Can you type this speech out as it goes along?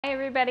Hi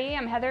everybody,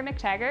 I'm Heather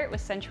McTaggart with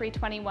Century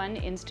 21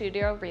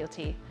 In-Studio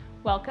Realty.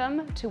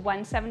 Welcome to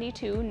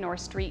 172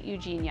 North Street,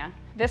 Eugenia.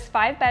 This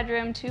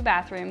 5-bedroom,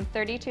 2-bathroom,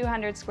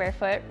 3,200 square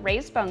foot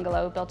raised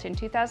bungalow built in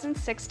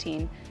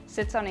 2016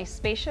 sits on a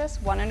spacious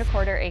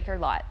 1¼ acre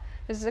lot.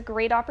 This is a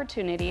great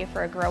opportunity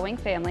for a growing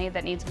family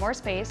that needs more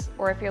space,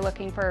 or if you're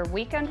looking for a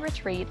weekend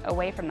retreat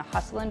away from the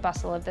hustle and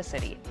bustle of the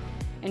city.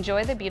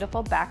 Enjoy the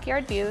beautiful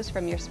backyard views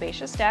from your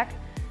spacious deck.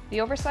 The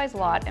oversized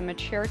lot and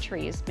mature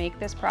trees make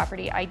this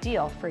property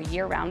ideal for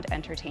year-round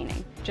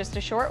entertaining. Just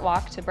a short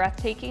walk to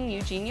breathtaking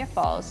Eugenia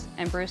Falls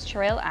and Bruce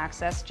Trail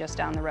access just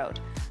down the road.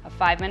 A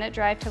 5-minute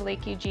drive to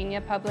Lake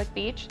Eugenia Public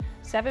Beach,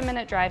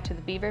 7-minute drive to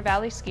the Beaver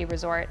Valley Ski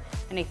Resort,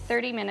 and a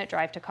 30-minute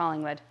drive to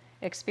Collingwood.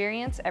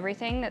 Experience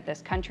everything that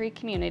this country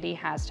community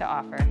has to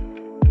offer.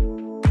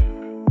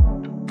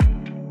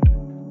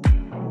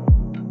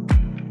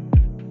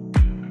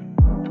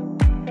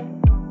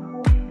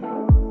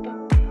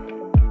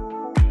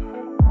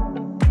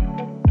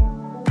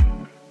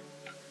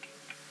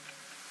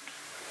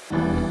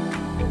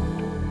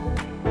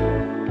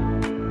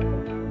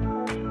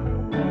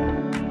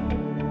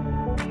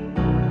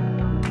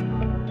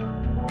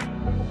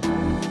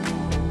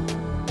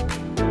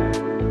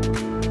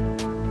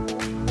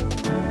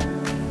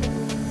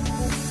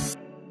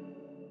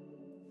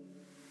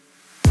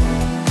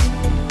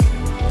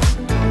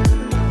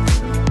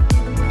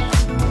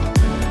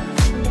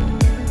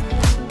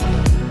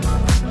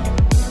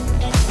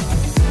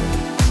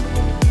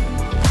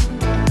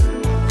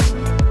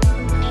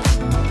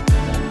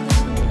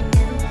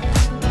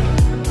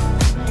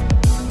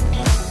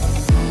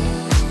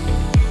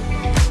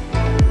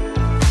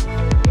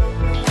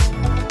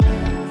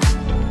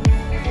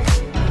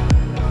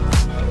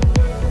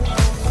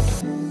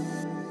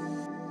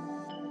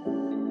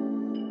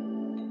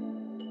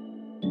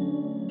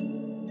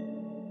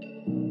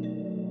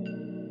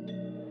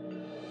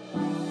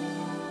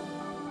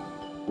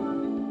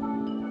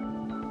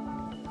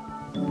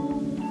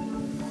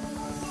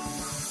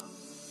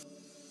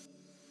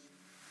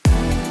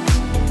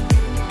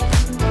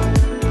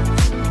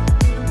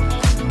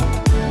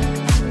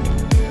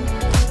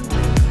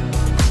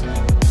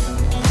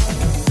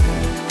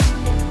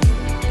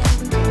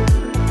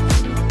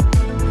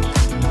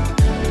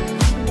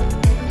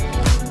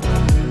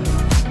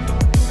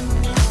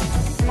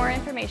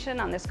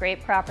 On this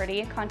great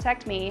property,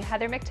 contact me,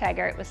 Heather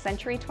McTaggart with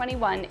Century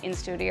 21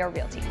 In-Studio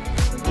Realty.